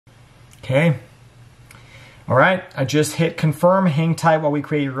Okay. All right, I just hit confirm. Hang tight while we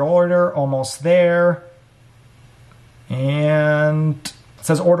create your order. Almost there. And it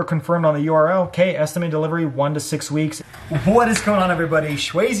says order confirmed on the URL. Okay, estimated delivery 1 to 6 weeks. What is going on, everybody?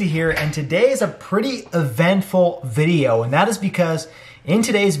 Swayze here, and today is a pretty eventful video, and that is because in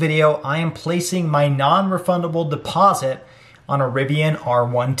today's video, I am placing my non-refundable deposit on a RIVIAN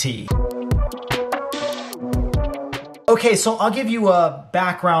R1T. Okay, so I'll give you a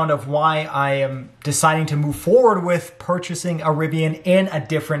background of why I am deciding to move forward with purchasing a RIVIAN in a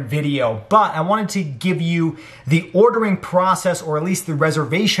different video. But I wanted to give you the ordering process, or at least the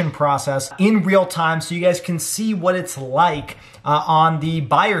reservation process, in real time so you guys can see what it's like on the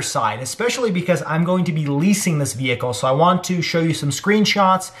buyer side, especially because I'm going to be leasing this vehicle. So I want to show you some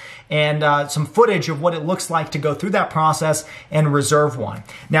screenshots and some footage of what it looks like to go through that process and reserve one.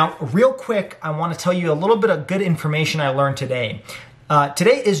 Now, real quick, I want to tell you a little bit of good information I learned today.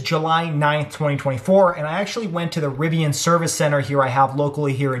 Today is July 9th, 2024, and I actually went to the Rivian Service Center here I have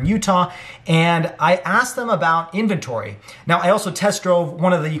locally here in Utah, and I asked them about inventory. Now, I also test drove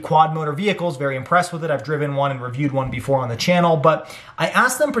one of the quad motor vehicles, very impressed with it. I've driven one and reviewed one before on the channel, but I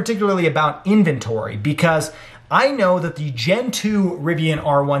asked them particularly about inventory because I know that the Gen 2 Rivian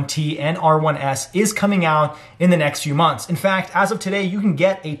R1T and R1S is coming out in the next few months. In fact, as of today, you can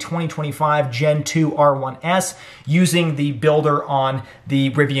get a 2025 Gen 2 R1S using the builder on the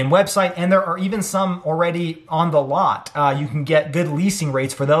Rivian website, and there are even some already on the lot. You can get good leasing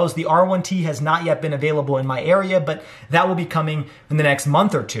rates for those. The R1T has not yet been available in my area, but that will be coming in the next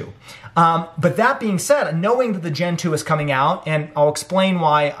month or two. But that being said, knowing that the Gen 2 is coming out, and I'll explain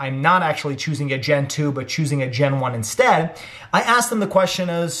why I'm not actually choosing a Gen 2, but choosing a Gen 1 instead, I asked them the question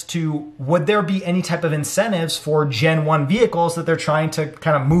as to would there be any type of incentives for Gen 1 vehicles that they're trying to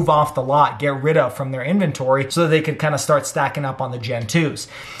kind of move off the lot, get rid of from their inventory so that they could kind of start stacking up on the Gen 2s.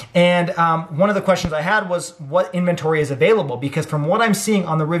 And one of the questions I had was what inventory is available, because from what I'm seeing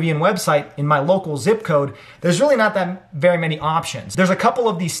on the Rivian website in my local zip code, there's really not that very many options. There's a couple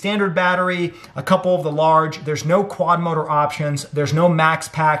of the standard battery, a couple of the large, there's no quad motor options, there's no max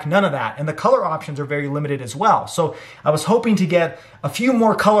pack, none of that. And the color options are very limited as well. So I was hoping to get a few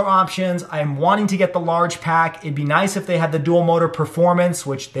more color options. I'm wanting to get the large pack. It'd be nice if they had the dual motor performance,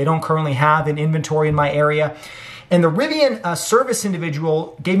 which they don't currently have in inventory in my area. And the Rivian service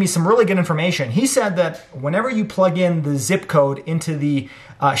individual gave me some really good information. He said that whenever you plug in the zip code into the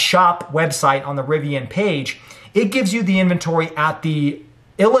shop website on the Rivian page, it gives you the inventory at the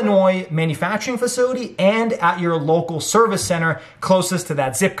Illinois manufacturing facility and at your local service center closest to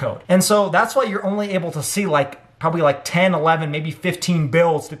that zip code. And so that's why you're only able to see probably 10, 11, maybe 15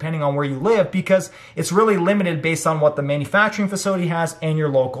 builds depending on where you live, because it's really limited based on what the manufacturing facility has and your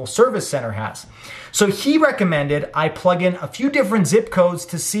local service center has. So he recommended I plug in a few different zip codes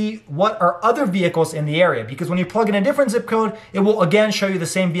to see what are other vehicles in the area, because when you plug in a different zip code, it will again show you the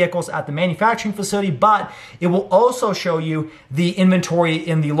same vehicles at the manufacturing facility, but it will also show you the inventory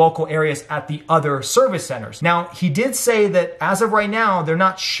in the local areas at the other service centers. Now, he did say that as of right now, they're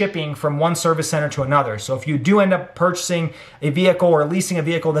not shipping from one service center to another. So if you do end up purchasing a vehicle or leasing a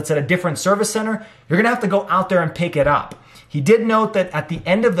vehicle that's at a different service center, you're gonna have to go out there and pick it up. He did note that at the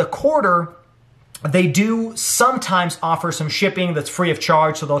end of the quarter, they do sometimes offer some shipping that's free of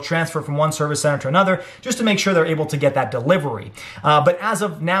charge, so they'll transfer from one service center to another just to make sure they're able to get that delivery. But as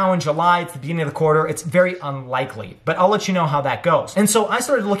of now in July, it's the beginning of the quarter, it's very unlikely. But I'll let you know how that goes. And so I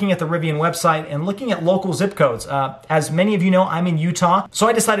started looking at the Rivian website and looking at local zip codes. As many of you know, I'm in Utah, so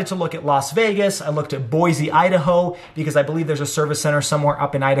I decided to look at Las Vegas. I looked at Boise, Idaho, because I believe there's a service center somewhere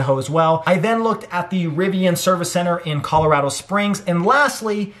up in Idaho as well. I then looked at the Rivian Service Center in Colorado Springs. And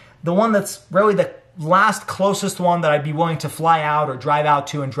lastly, the one that's really the last closest one that I'd be willing to fly out or drive out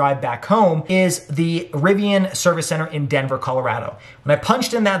to and drive back home is the Rivian Service Center in Denver, Colorado. When I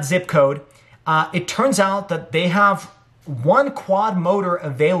punched in that zip code, it turns out that they have one quad motor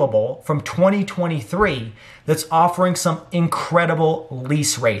available from 2023 that's offering some incredible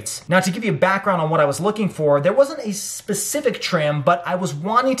lease rates. Now, to give you a background on what I was looking for, there wasn't a specific trim, but I was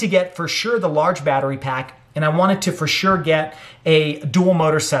wanting to get for sure the large battery pack, and I wanted to for sure get a dual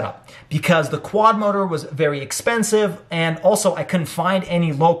motor setup because the quad motor was very expensive, and also I couldn't find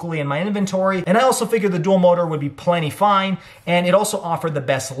any locally in my inventory. And I also figured the dual motor would be plenty fine, and it also offered the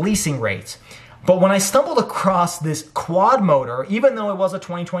best leasing rates. But when I stumbled across this quad motor, even though it was a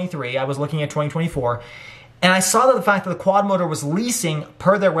 2023, I was looking at 2024, And I saw that the fact that the quad motor was leasing,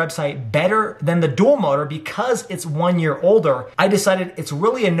 per their website, better than the dual motor because it's 1 year older. I decided it's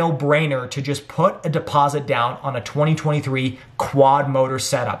really a no-brainer to just put a deposit down on a 2023 quad motor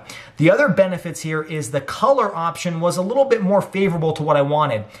setup. The other benefits here is the color option was a little bit more favorable to what I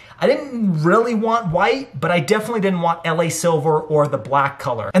wanted. I didn't really want white, but I definitely didn't want LA silver or the black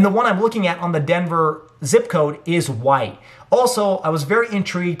color. And the one I'm looking at on the Denver zip code is white. Also, I was very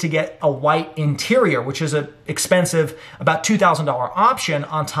intrigued to get a white interior, which is an expensive, about $2,000 option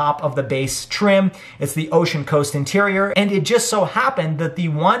on top of the base trim. It's the Ocean Coast interior, and it just so happened that the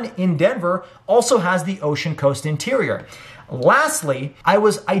one in Denver also has the Ocean Coast interior. Lastly, I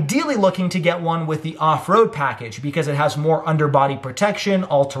was ideally looking to get one with the off-road package because it has more underbody protection,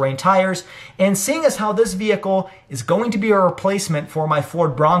 all-terrain tires, and seeing as how this vehicle is going to be a replacement for my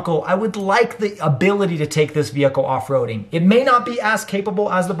Ford Bronco, I would like the ability to take this vehicle off-roading. It may not be as capable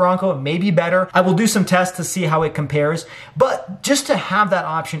as the Bronco, it may be better. I will do some tests to see how it compares, but just to have that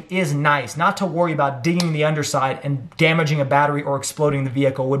option is nice. Not to worry about digging the underside and damaging a battery or exploding the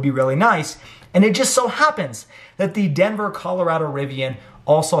vehicle would be really nice. And it just so happens that the Denver, Colorado Rivian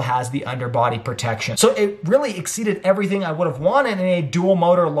also has the underbody protection. So it really exceeded everything I would have wanted in a dual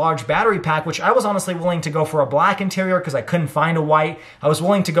motor large battery pack, which I was honestly willing to go for a black interior because I couldn't find a white. I was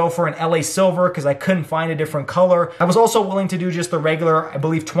willing to go for an LA silver because I couldn't find a different color. I was also willing to do just the regular, I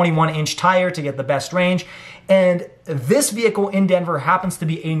believe, 21-inch tire to get the best range. And this vehicle in Denver happens to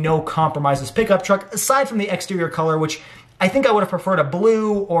be a no compromises pickup truck, aside from the exterior color, which I think I would have preferred a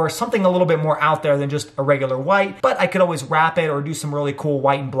blue or something a little bit more out there than just a regular white, but I could always wrap it or do some really cool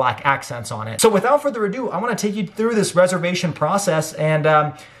white and black accents on it. So without further ado, I want to take you through this reservation process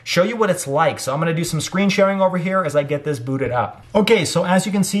and show you what it's like. So I'm going to do some screen sharing over here as I get this booted up. Okay, so as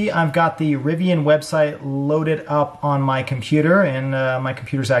you can see, I've got the Rivian website loaded up on my computer, and my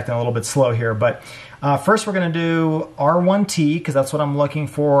computer's acting a little bit slow here, but first we're going to do R1T because that's what I'm looking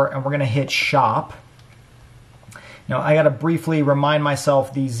for, and we're going to hit shop. Now, I got to briefly remind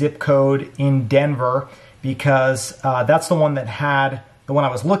myself the zip code in Denver because that's the one that had the one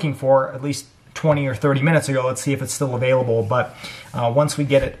I was looking for at least 20 or 30 minutes ago. Let's see if it's still available. But once we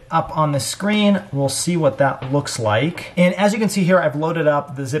get it up on the screen, we'll see what that looks like. And as you can see here, I've loaded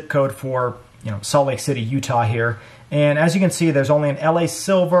up the zip code for Salt Lake City, Utah here. And as you can see, there's only an LA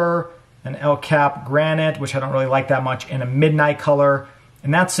Silver, an El Cap Granite, which I don't really like that much, and a Midnight color.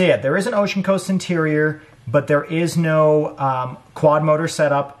 And that's it. There is an Ocean Coast interior, but there is no quad motor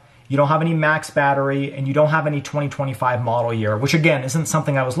setup. You don't have any max battery, and you don't have any 2025 model year, which again isn't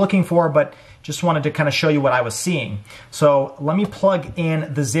something I was looking for, but just wanted to kind of show you what I was seeing. So let me plug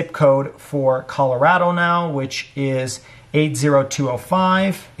in the zip code for Colorado now, which is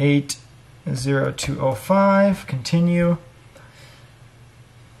 80205, 80205, continue.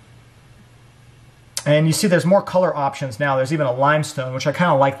 And you see there's more color options now. There's even a limestone, which I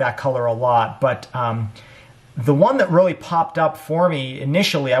kind of like that color a lot, but the one that really popped up for me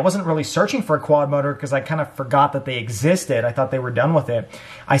initially, I wasn't really searching for a quad motor because I kind of forgot that they existed. I thought they were done with it.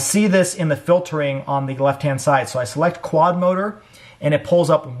 I see this in the filtering on the left-hand side. So I select quad motor, and it pulls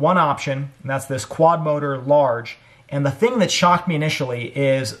up one option, and that's this quad motor large. And the thing that shocked me initially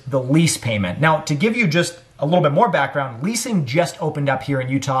is the lease payment. Now, to give you just a little bit more background, leasing just opened up here in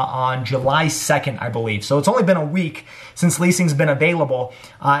Utah on July 2nd, I believe. So it's only been a week since leasing's been available.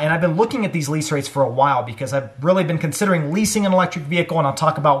 And I've been looking at these lease rates for a while because I've really been considering leasing an electric vehicle, and I'll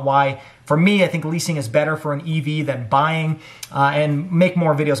talk about why. For me, I think leasing is better for an EV than buying, and make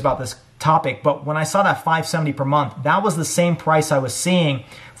more videos about this topic. But when I saw that $570 per month, that was the same price I was seeing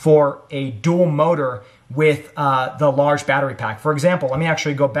for a dual motor with the large battery pack. For example, let me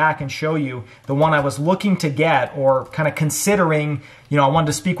actually go back and show you the one I was looking to get, or kind of considering. I wanted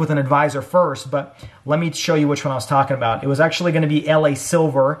to speak with an advisor first, but let me show you which one I was talking about. It was actually going to be LA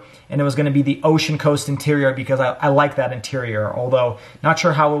Silver, and it was going to be the Ocean Coast interior because I like that interior, although not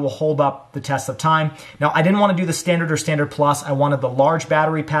sure how it will hold up the test of time. Now, I didn't want to do the Standard or Standard Plus. I wanted the large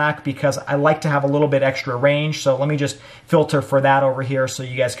battery pack because I like to have a little bit extra range. So let me just filter for that over here so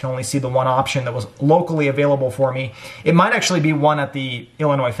you guys can only see the one option that was locally available for me. It might actually be one at the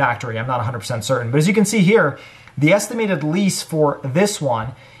Illinois factory. I'm not 100% certain. But as you can see here, the estimated lease for this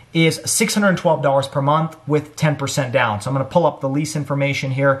one is $612 per month with 10% down. So I'm going to pull up the lease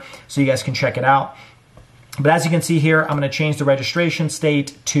information here so you guys can check it out. But as you can see here, I'm going to change the registration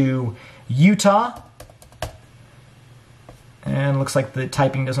state to Utah. And it looks like the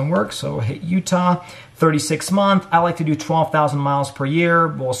typing doesn't work, so hit Utah. 36 month. I like to do 12,000 miles per year.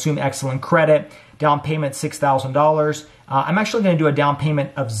 We'll assume excellent credit. Down payment $6,000. I'm actually going to do a down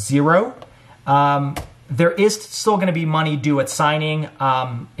payment of $0. there is still going to be money due at signing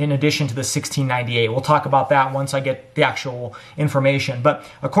in addition to the $1,698. We'll talk about that once I get the actual information. But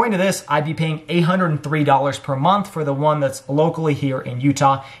according to this, I'd be paying $803 per month for the one that's locally here in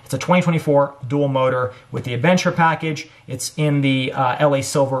Utah. It's a 2024 dual motor with the adventure package. It's in the LA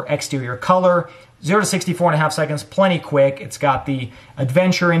Silver exterior color. 0 to 64.5 seconds, plenty quick. It's got the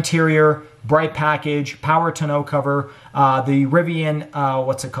adventure interior, bright package, power tonneau cover, the Rivian,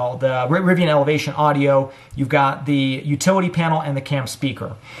 what's it called? The Rivian Elevation Audio. You've got the utility panel and the cam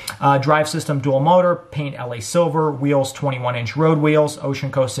speaker. Drive system dual motor, paint LA Silver, wheels 21-inch road wheels,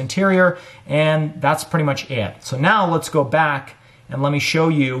 Ocean Coast interior, and that's pretty much it. So now let's go back and let me show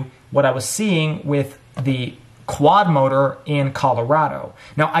you what I was seeing with the quad motor in Colorado.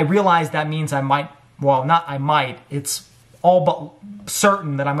 Now, I realize that means I might, well, not I might, it's all but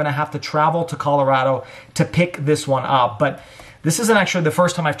certain that I'm going to have to travel to Colorado to pick this one up. But this isn't actually the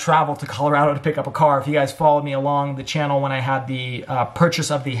first time I've traveled to Colorado to pick up a car. If you guys followed me along the channel when I had the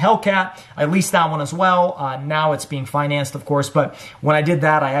purchase of the Hellcat, I leased that one as well. Now it's being financed, of course, but when I did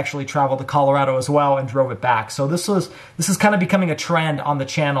that, I actually traveled to Colorado as well and drove it back. So this is kind of becoming a trend on the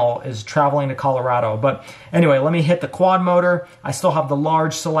channel, is traveling to Colorado. But anyway, let me hit the quad motor. I still have the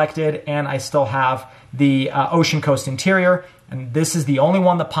large selected, and I still have the Ocean Coast interior. And this is the only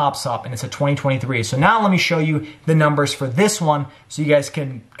one that pops up, and it's a 2023. So now let me show you the numbers for this one so you guys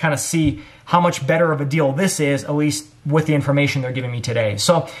can kind of see how much better of a deal this is, at least with the information they're giving me today.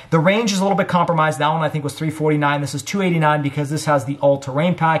 So the range is a little bit compromised. That one I think was $349. This is $289 because this has the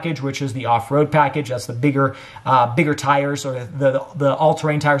all-terrain package, which is the off-road package. That's the bigger tires, or the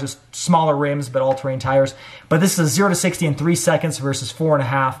all-terrain tires with smaller rims, but all-terrain tires. But this is 0 to 60 in 3 seconds versus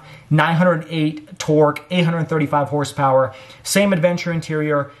 4.5. 908 torque, 835 horsepower. Same adventure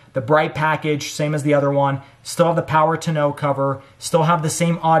interior. The bright package, same as the other one. Still have the power tonneau cover. Still have the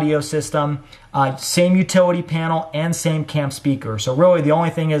same audio system. Same utility panel and same cam speaker. So really the only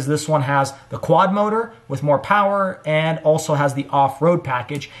thing is this one has the quad motor with more power and also has the off-road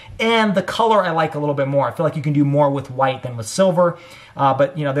package. And the color I like a little bit more. I feel like you can do more with white than with silver.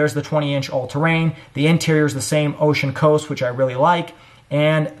 But you know, there's the 20-inch all-terrain. The interior is the same Ocean Coast, which I really like.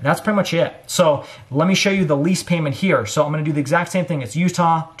 And that's pretty much it. So let me show you the lease payment here. So I'm gonna do the exact same thing. It's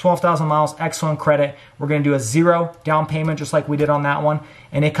Utah, 12,000 miles, excellent credit. We're gonna do a 0 down payment just like we did on that one.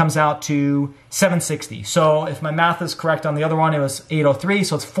 And it comes out to $760. So if my math is correct on the other one, it was $803.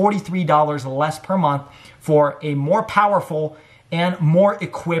 So it's $43 less per month for a more powerful and more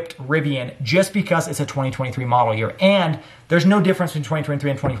equipped Rivian, just because it's a 2023 model year. And there's no difference between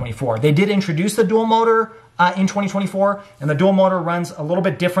 2023 and 2024. They did introduce the dual motor in 2024, and the dual motor runs a little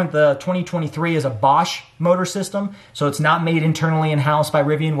bit different. The 2023 is a Bosch motor system, so it's not made internally in-house by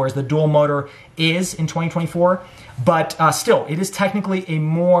Rivian, whereas the dual motor is in 2024. But still, it is technically a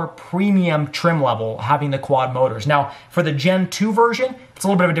more premium trim level having the quad motors. Now, for the Gen 2 version, it's a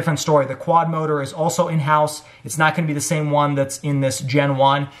little bit of a different story. The quad motor is also in-house. It's not going to be the same one that's in this Gen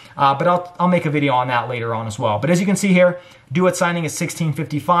 1, but I'll make a video on that later on as well. But as you can see here, due at signing is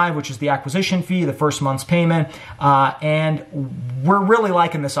 $1,655, which is the acquisition fee, the first month's payment, and we're really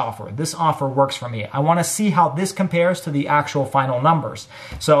liking this offer. This offer works for me. I want to see how this compares to the actual final numbers.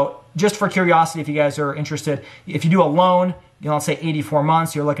 So just for curiosity, if you guys are interested, if you do a loan, you know, let's say 84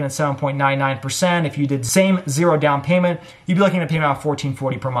 months, you're looking at 7.99%. If you did same 0 down payment, you'd be looking at payment about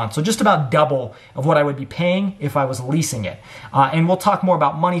 $1,440 per month. So just about double of what I would be paying if I was leasing it. And we'll talk more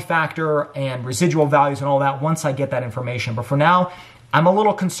about money factor and residual values and all that once I get that information. But for now, I'm a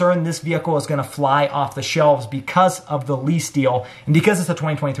little concerned this vehicle is going to fly off the shelves because of the lease deal and because it's a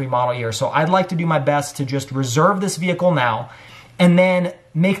 2023 model year. So I'd like to do my best to just reserve this vehicle now and then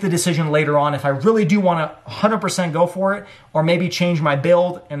make the decision later on if I really do want to 100% go for it, or maybe change my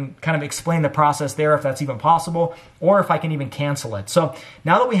build and kind of explain the process there if that's even possible, or if I can even cancel it. So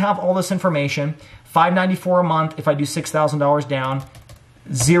now that we have all this information, $594 a month if I do $6,000 down,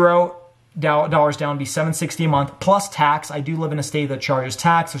 $0 down would be $760 a month plus tax. I do live in a state that charges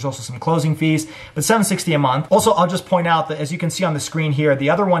tax. There's also some closing fees, but $760 a month. Also, I'll just point out that as you can see on the screen here, the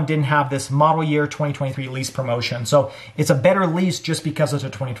other one didn't have this model year 2023 lease promotion. So it's a better lease just because it's a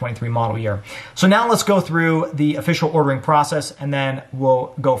 2023 model year. So now let's go through the official ordering process and then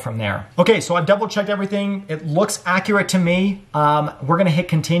we'll go from there. Okay, so I've double checked everything. It looks accurate to me. We're gonna hit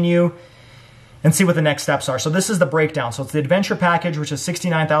continue and see what the next steps are. So this is the breakdown. So it's the adventure package, which is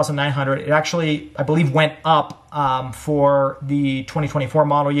 $69,900. It actually, I believe, went up for the 2024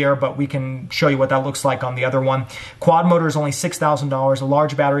 model year, but we can show you what that looks like on the other one. Quad motor is only $6,000. A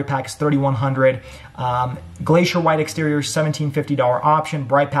large battery pack is $3,100. Glacier white exterior, $1,750 option.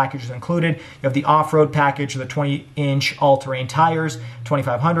 Bright package is included. You have the off-road package, the 20-inch all-terrain tires,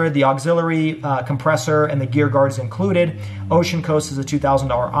 $2,500. The auxiliary compressor and the gear guard is included. Ocean Coast is a $2,000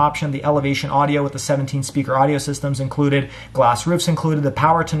 option. The elevation audio with the 17-speaker audio systems included. Glass roofs included. The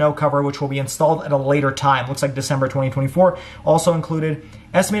power tonneau cover, which will be installed at a later time. Looks like December 2024. Also included.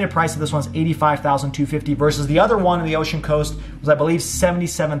 Estimated price of this one's $85,250 versus the other one in the Ocean Coast was, I believe,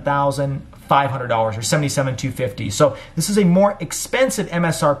 $77,500 or $77,250. So this is a more expensive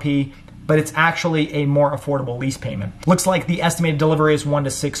MSRP, but it's actually a more affordable lease payment. Looks like the estimated delivery is 1 to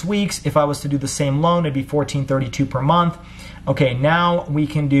 6 weeks. If I was to do the same loan, it'd be $1,432 per month. Okay, now we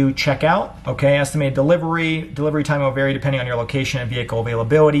can do checkout. Okay, estimated delivery. Delivery time will vary depending on your location and vehicle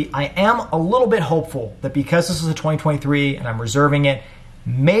availability. I am a little bit hopeful that because this is a 2023 and I'm reserving it,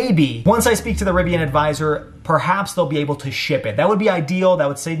 maybe once I speak to the Rivian advisor, perhaps they'll be able to ship it. That would be ideal. That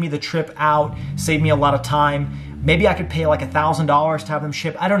would save me the trip out, save me a lot of time. Maybe I could pay like $1,000 to have them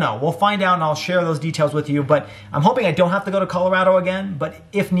ship. I don't know. We'll find out and I'll share those details with you, but I'm hoping I don't have to go to Colorado again, but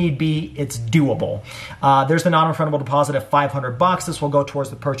if need be, it's doable. There's the non-refundable deposit of $500. This will go towards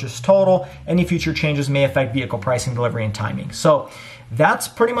the purchase total. Any future changes may affect vehicle pricing, delivery, and timing. So that's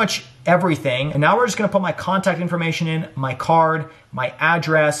pretty much everything. And now we're just gonna put my contact information in, my card, my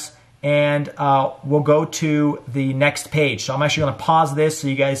address, and we'll go to the next page. So I'm actually gonna pause this so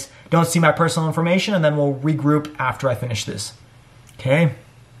you guys don't see my personal information, and then we'll regroup after I finish this. Okay.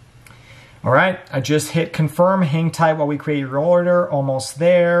 All right, I just hit confirm, hang tight while we create your order, almost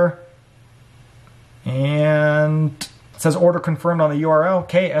there. And it says order confirmed on the URL.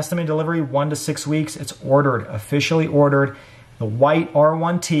 Okay, estimated delivery 1 to 6 weeks. It's ordered, officially ordered. The white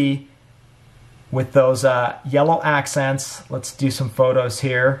R1T with those yellow accents. Let's do some photos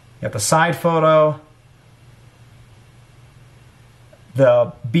here. You got the side photo,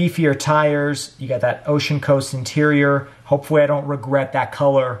 the beefier tires, you got that Ocean Coast interior. Hopefully I don't regret that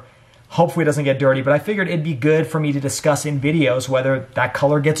color. Hopefully it doesn't get dirty, but I figured it'd be good for me to discuss in videos whether that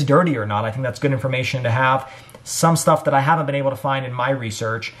color gets dirty or not. I think that's good information to have. Some stuff that I haven't been able to find in my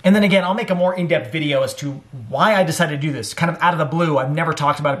research. And then again, I'll make a more in-depth video as to why I decided to do this, kind of out of the blue. I've never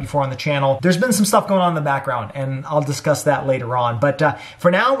talked about it before on the channel. There's been some stuff going on in the background, and I'll discuss that later on. But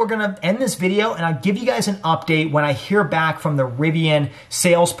for now, we're gonna end this video, and I'll give you guys an update when I hear back from the Rivian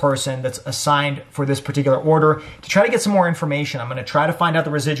salesperson that's assigned for this particular order to try to get some more information. I'm gonna try to find out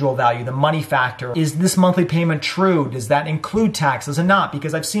the residual value, the money factor. Is this monthly payment true? Does that include tax? Does it not?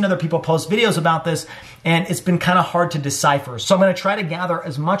 Because I've seen other people post videos about this, and it's been kind of hard to decipher. So I'm gonna try to gather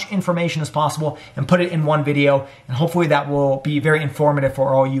as much information as possible and put it in one video, and hopefully that will be very informative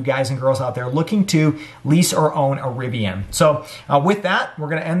for all you guys and girls out there looking to lease or own a Rivian. So with that, we're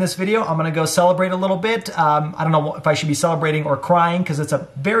gonna end this video. I'm gonna go celebrate a little bit. I don't know if I should be celebrating or crying because it's a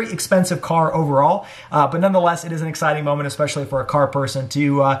very expensive car overall, but nonetheless, it is an exciting moment, especially for a car person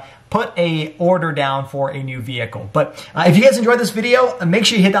to put a order down for a new vehicle. But if you guys enjoyed this video, make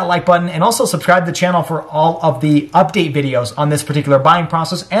sure you hit that like button and also subscribe to the channel for all of the update videos on this particular buying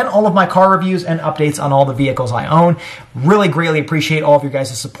process and all of my car reviews and updates on all the vehicles I own. Really greatly appreciate all of your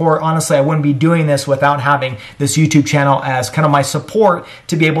guys' support. Honestly, I wouldn't be doing this without having this YouTube channel as kind of my support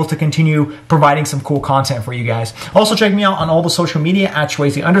to be able to continue providing some cool content for you guys. Also check me out on all the social media at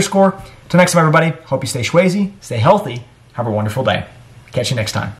Schwazy_. Till next time, everybody, hope you stay Schwazy, stay healthy, have a wonderful day. Catch you next time.